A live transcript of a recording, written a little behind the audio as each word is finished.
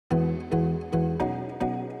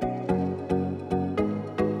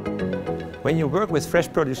When you work with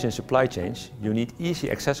fresh produce in supply chains, you need easy,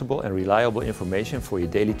 accessible and reliable information for your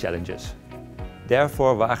daily challenges.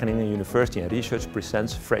 Therefore, Wageningen University and Research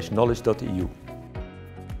presents Freshknowledge.eu.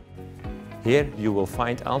 Here you will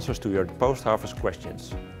find answers to your post-harvest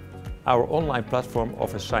questions. Our online platform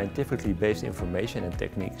offers scientifically based information and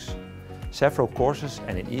techniques, several courses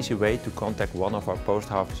and an easy way to contact one of our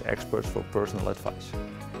post-harvest experts for personal advice.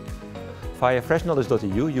 Via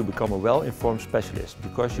Freshknowledge.eu you become a well-informed specialist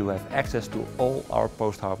because you have access to all our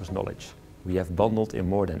post-harvest knowledge. We have bundled in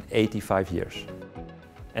more than 85 years.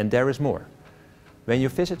 And there is more. When you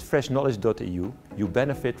visit Freshknowledge.eu, you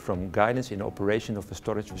benefit from guidance in operation of a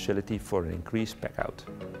storage facility for an increased pack-out.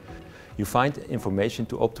 You find information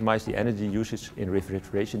to optimize the energy usage in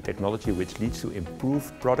refrigeration technology, which leads to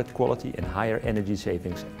improved product quality and higher energy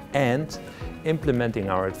savings. And implementing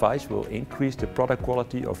our advice will increase the product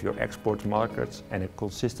quality of your export markets and a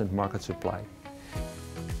consistent market supply.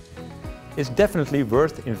 It's definitely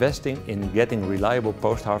worth investing in getting reliable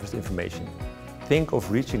post-harvest information. Think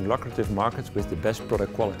of reaching lucrative markets with the best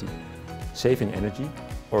product quality, saving energy,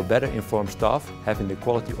 or better informed staff having the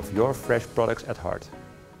quality of your fresh products at heart.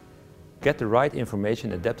 Get the right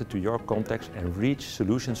information adapted to your context and reach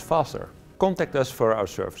solutions faster. Contact us for our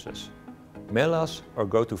services. Mail us or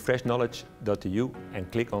go to Freshknowledge.eu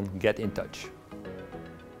and click on Get in Touch.